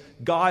prays,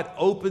 God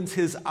opens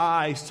his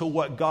eyes to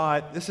what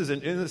God, this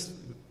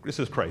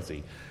is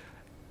crazy.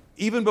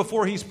 Even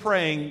before he's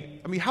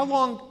praying, I mean, how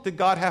long did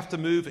God have to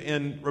move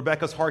in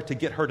Rebekah's heart to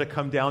get her to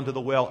come down to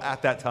the well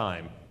at that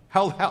time?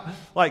 How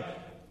like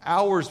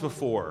hours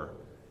before.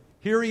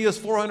 Here he is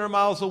 400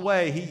 miles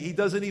away. He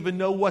doesn't even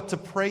know what to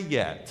pray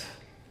yet.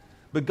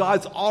 But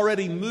God's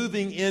already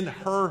moving in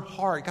her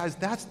heart. Guys,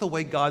 that's the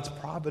way God's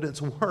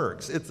providence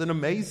works. It's an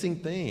amazing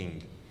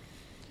thing.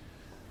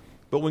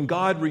 But when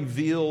God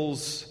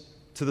reveals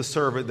to the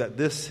servant that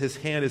his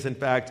hand is in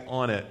fact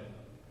on it,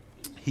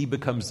 he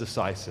becomes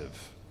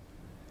decisive.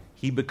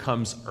 He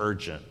becomes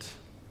urgent.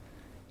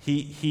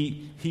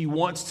 He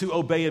wants to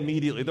obey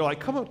immediately. They're like,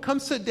 come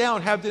sit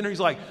down, have dinner. He's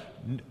like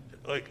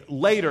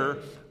later,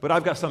 but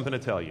I've got something to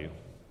tell you.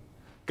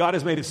 God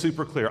has made it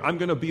super clear. I'm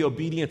going to be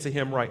obedient to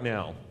him right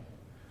now.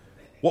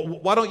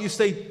 Why don't you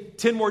stay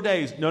 10 more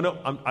days? No,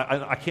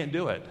 I can't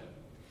do it.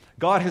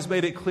 God has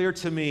made it clear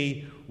to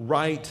me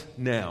right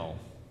now.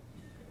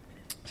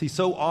 See,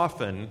 so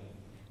often,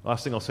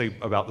 last thing I'll say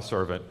about the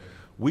servant,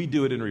 we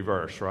do it in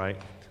reverse, right?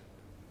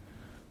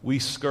 We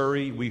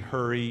scurry, we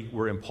hurry,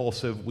 we're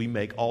impulsive, we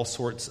make all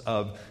sorts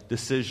of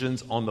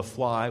decisions on the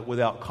fly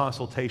without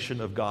consultation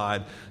of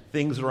God.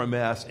 Things are a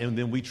mess, and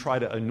then we try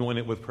to anoint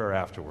it with prayer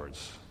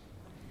afterwards.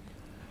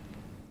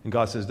 And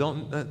God says,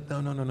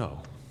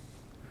 no.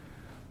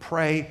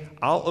 Pray,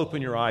 I'll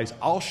open your eyes,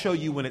 I'll show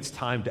you when it's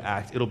time to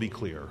act, it'll be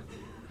clear.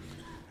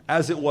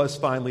 As it was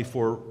finally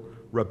for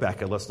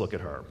Rebekah. Let's look at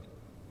her.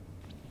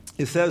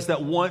 It says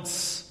that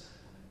once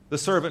the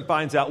servant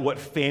finds out what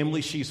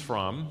family she's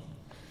from,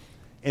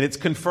 and it's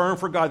confirmed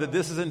for God that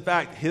this is in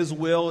fact his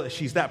will,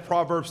 she's that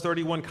Proverbs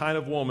 31 kind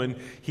of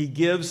woman, he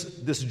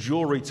gives this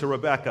jewelry to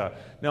Rebekah.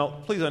 Now,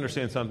 please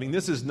understand something.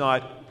 This is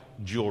not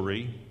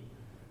jewelry.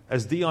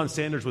 As Deion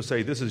Sanders would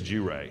say, this is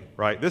jewelry,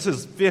 right? This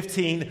is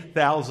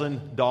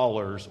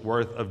 $15,000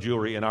 worth of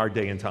jewelry in our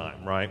day and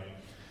time, right?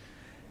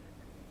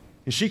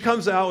 And she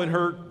comes out in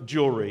her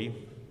jewelry,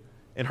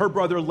 and her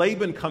brother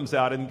Laban comes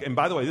out, and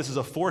by the way, this is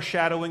a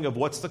foreshadowing of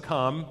what's to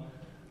come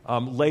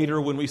later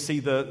when we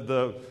see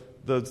the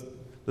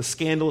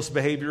scandalous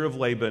behavior of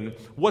Laban.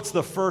 What's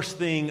the first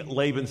thing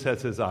Laban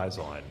sets his eyes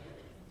on?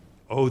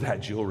 Oh,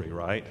 that jewelry,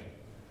 right?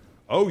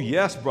 Oh,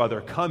 yes,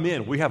 brother, come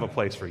in. We have a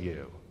place for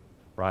you,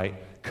 right?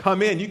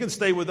 Come in. You can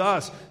stay with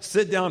us.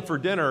 Sit down for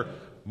dinner.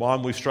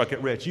 Mom, we've struck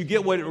it rich. You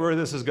get where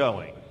this is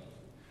going.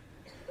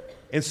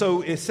 And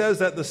so it says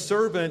that the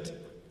servant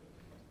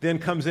then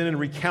comes in and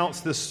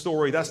recounts this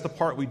story. That's the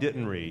part we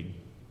didn't read.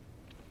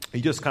 He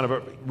just kind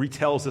of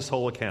retells this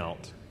whole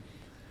account.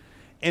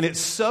 And it's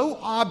so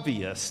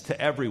obvious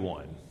to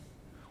everyone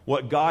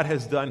what God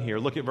has done here.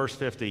 Look at verse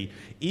 50.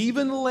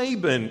 Even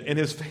Laban and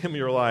his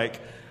family are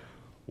like,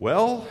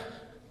 well,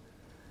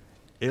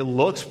 it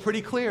looks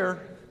pretty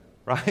clear,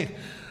 right?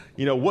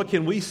 You know, what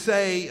can we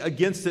say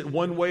against it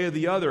one way or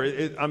the other?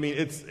 It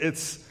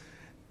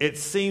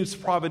seems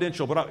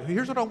providential, but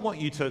here's what I want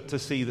you to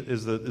see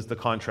is the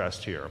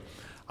contrast here.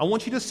 I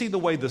want you to see the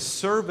way the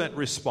servant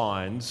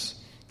responds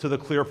to the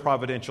clear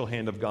providential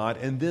hand of God,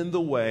 and then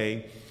the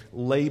way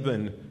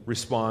Laban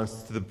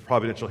responds to the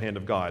providential hand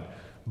of God.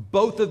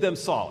 Both of them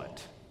saw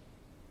it.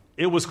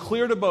 It was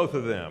clear to both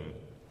of them.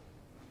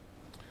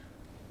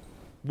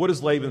 What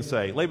does Laban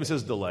say? Laban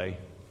says delay.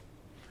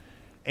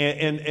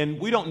 And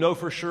we don't know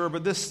for sure,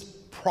 but this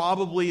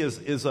probably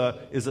is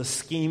a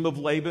scheme of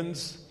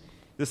Laban's.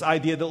 This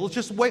idea that let's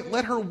just wait,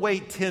 let her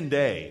wait 10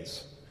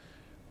 days.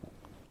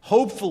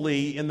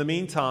 Hopefully, in the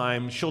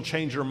meantime, she'll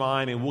change her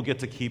mind and we'll get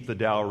to keep the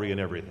dowry and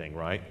everything,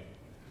 right?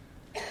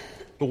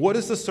 But what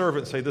does the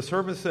servant say? The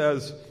servant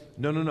says,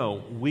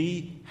 no,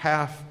 we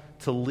have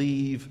to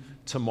leave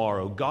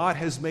tomorrow. God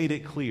has made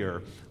it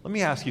clear. Let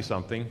me ask you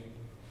something.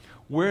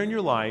 Where in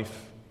your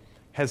life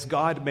has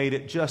God made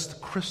it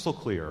just crystal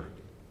clear?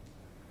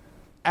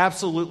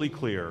 Absolutely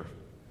clear.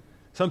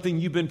 Something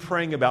you've been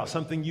praying about,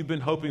 something you've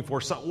been hoping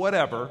for,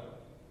 whatever.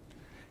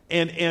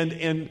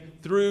 And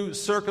through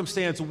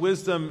circumstance,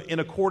 wisdom, in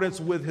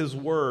accordance with his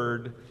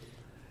word,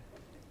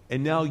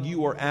 and now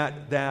you are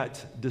at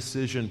that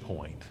decision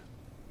point.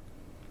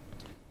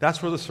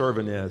 That's where the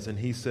servant is, and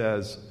he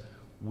says,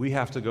 we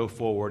have to go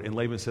forward. And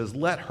Laban says,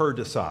 let her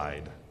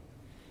decide.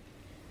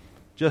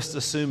 Just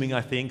assuming,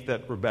 I think,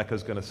 that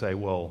Rebekah's going to say,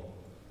 well,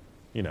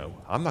 you know,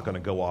 I'm not going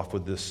to go off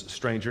with this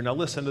stranger. Now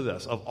listen to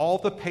this. Of all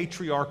the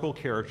patriarchal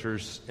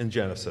characters in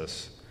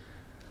Genesis,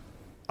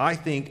 I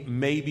think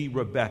maybe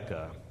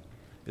Rebekah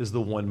is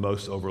the one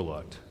most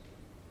overlooked.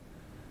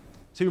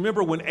 See,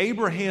 remember when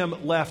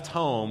Abraham left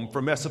home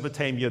from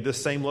Mesopotamia,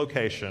 this same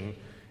location,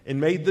 and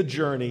made the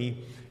journey,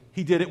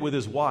 he did it with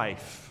his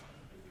wife.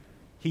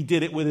 He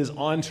did it with his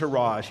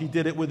entourage. He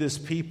did it with his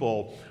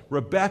people.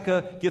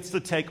 Rebekah gets to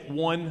take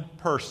one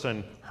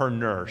person, her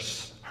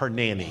nurse, her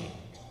nanny.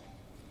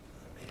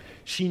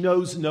 She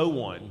knows no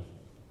one.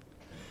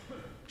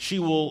 She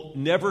will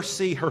never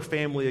see her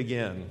family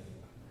again.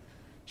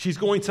 She's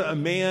going to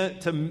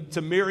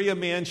marry a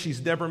man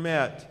she's never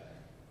met,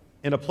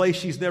 in a place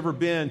she's never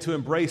been, to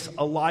embrace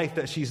a life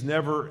that she's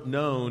never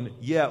known.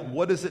 Yet,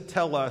 what does it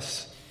tell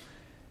us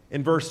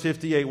in verse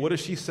 58? What does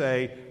she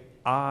say?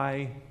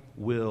 I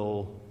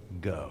will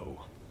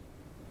go.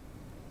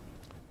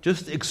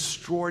 Just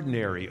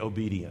extraordinary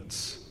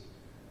obedience.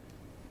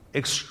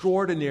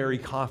 Extraordinary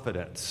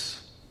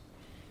confidence.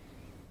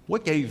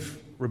 What gave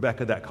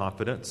Rebecca that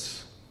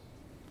confidence?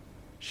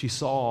 She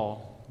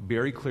saw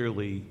very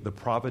clearly the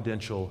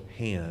providential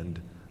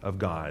hand of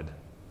God.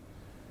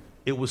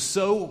 It was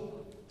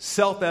so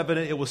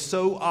self-evident, it was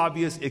so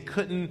obvious, it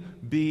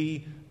couldn't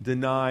be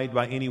denied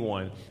by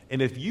anyone.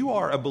 And if you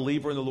are a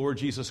believer in the Lord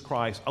Jesus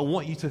Christ, I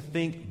want you to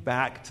think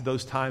back to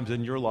those times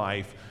in your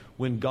life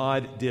when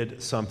God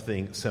did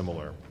something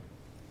similar.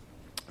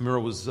 I remember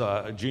I was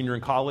a junior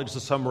in college the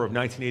summer of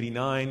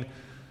 1989.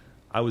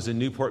 I was in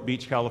Newport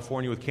Beach,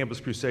 California with Campus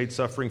Crusade,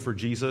 suffering for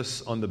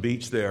Jesus on the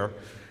beach there.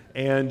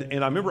 And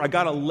I remember I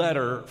got a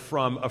letter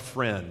from a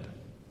friend.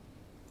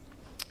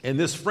 And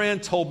this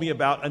friend told me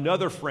about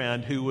another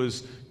friend who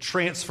was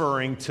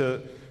transferring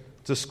to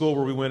school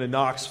where we went in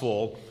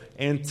Knoxville,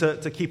 and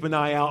to keep an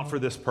eye out for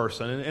this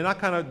person. And I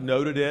kind of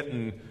noted it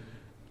and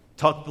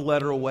tucked the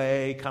letter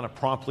away, kind of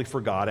promptly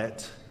forgot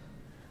it.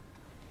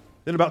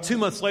 Then about 2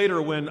 months later,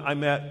 when I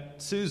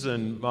met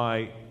Susan,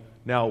 my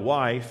now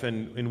wife,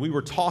 and we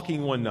were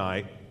talking one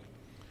night,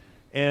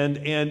 and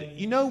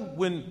you know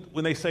when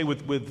they say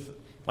with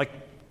like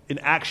in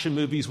action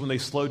movies, when they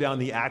slow down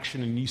the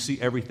action and you see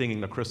everything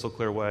in a crystal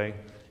clear way,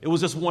 it was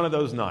just one of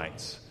those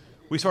nights.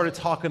 We started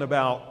talking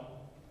about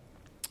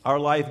our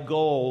life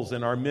goals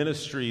and our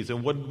ministries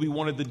and what we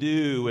wanted to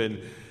do,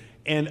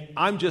 and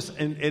I'm just,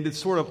 and it's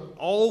sort of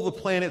all the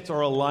planets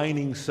are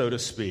aligning, so to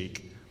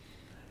speak.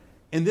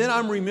 And then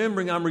I'm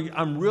remembering,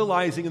 I'm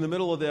realizing in the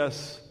middle of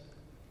this,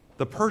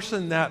 the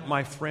person that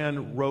my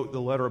friend wrote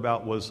the letter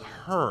about was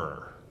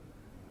her.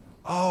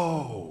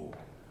 Oh,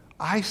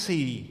 I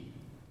see,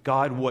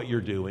 God, what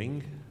you're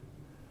doing.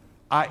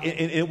 And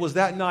it was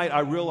that night I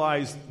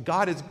realized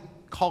God is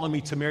calling me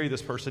to marry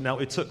this person. Now,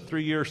 it took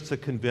 3 years to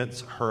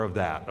convince her of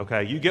that,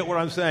 okay? You get what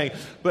I'm saying?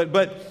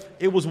 But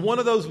it was one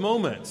of those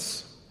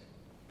moments.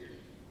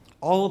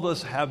 All of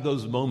us have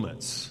those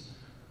moments,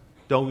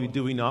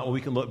 do we not? When we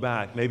can look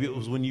back. Maybe it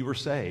was when you were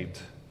saved,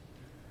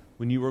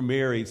 when you were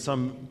married,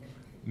 some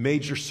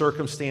major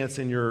circumstance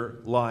in your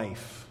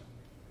life.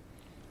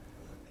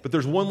 But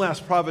there's one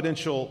last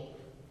providential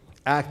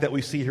act that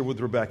we see here with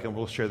Rebecca, and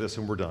we'll share this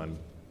and we're done.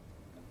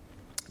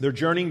 They're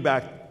journeying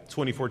back,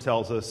 24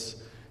 tells us,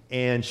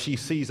 and she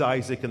sees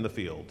Isaac in the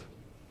field.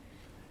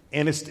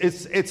 And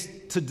it's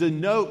to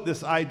denote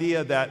this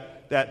idea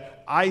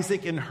that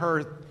Isaac and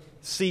her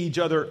see each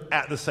other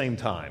at the same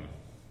time.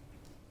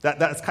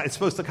 It's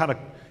supposed to kind of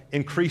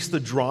increase the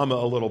drama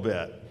a little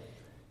bit.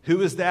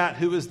 Who is that?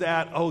 Who is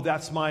that? Oh,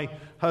 that's my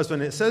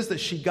husband. And it says that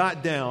she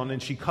got down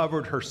and she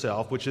covered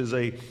herself, which was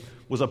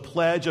a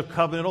pledge of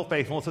covenantal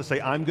faithfulness to say,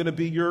 I'm going to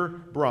be your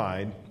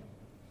bride.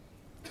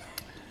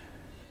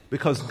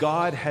 Because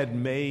God had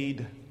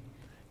made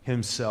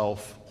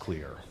himself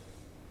clear.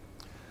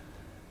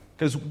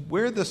 Because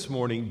where this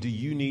morning do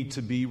you need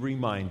to be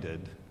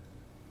reminded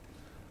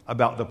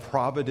about the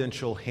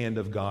providential hand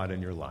of God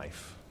in your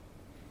life?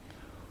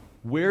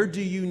 Where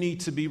do you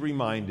need to be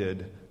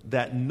reminded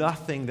that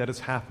nothing that has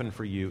happened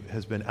for you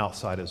has been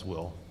outside his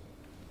will?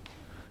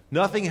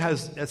 Nothing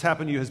that's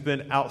happened to you has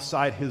been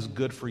outside his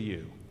good for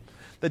you.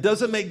 That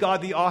doesn't make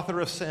God the author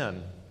of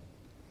sin.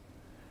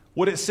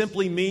 What it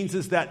simply means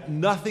is that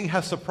nothing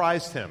has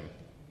surprised him.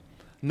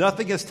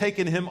 Nothing has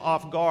taken him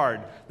off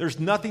guard. There's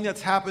nothing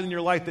that's happened in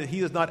your life that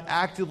he is not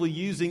actively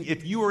using,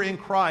 if you are in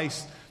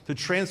Christ, to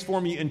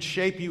transform you and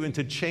shape you and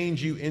to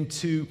change you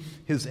into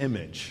his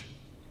image.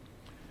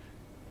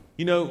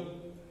 You know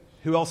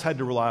who else had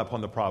to rely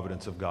upon the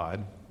providence of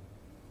God?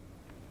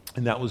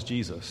 And that was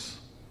Jesus.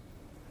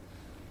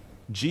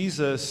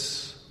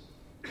 Jesus,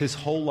 his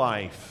whole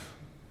life,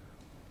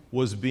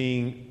 was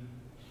being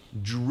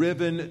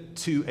driven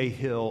to a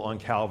hill on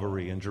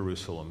Calvary in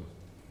Jerusalem.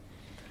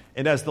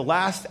 And as the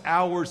last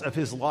hours of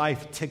his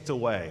life ticked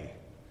away,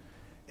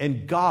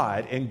 and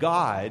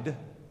God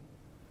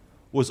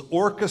was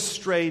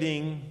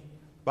orchestrating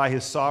by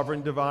his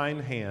sovereign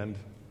divine hand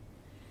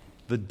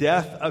the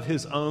death of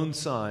his own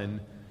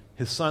son,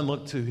 his son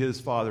looked to his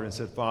father and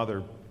said,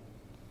 Father,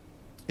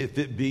 if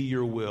it be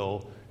your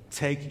will,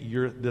 take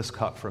this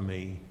cup from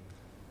me.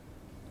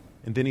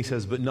 And then he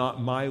says, but not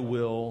my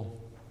will,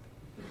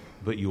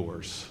 but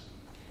yours.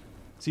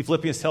 See,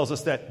 Philippians tells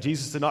us that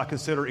Jesus did not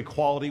consider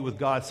equality with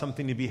God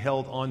something to be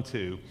held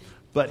onto,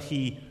 but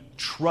he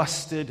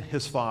trusted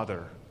his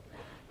Father.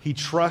 He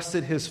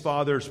trusted his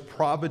Father's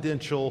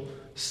providential,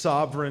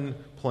 sovereign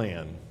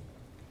plan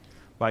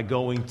by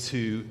going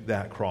to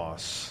that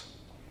cross.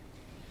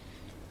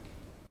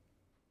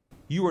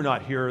 You are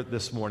not here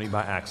this morning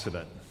by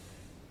accident.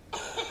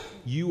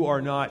 You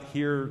are not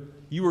here.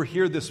 You are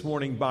here this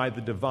morning by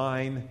the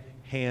divine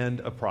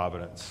hand of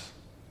providence.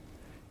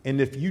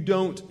 And if you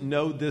don't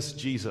know this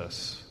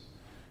Jesus,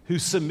 who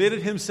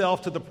submitted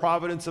himself to the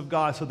providence of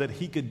God so that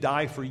he could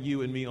die for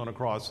you and me on a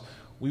cross,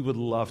 we would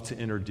love to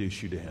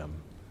introduce you to him.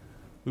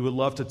 We would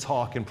love to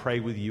talk and pray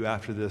with you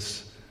after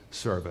this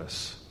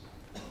service.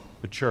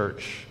 The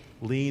church,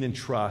 lean and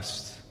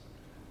trust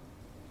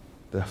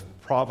the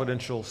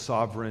providential,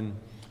 sovereign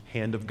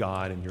hand of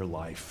God in your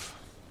life.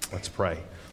 Let's pray.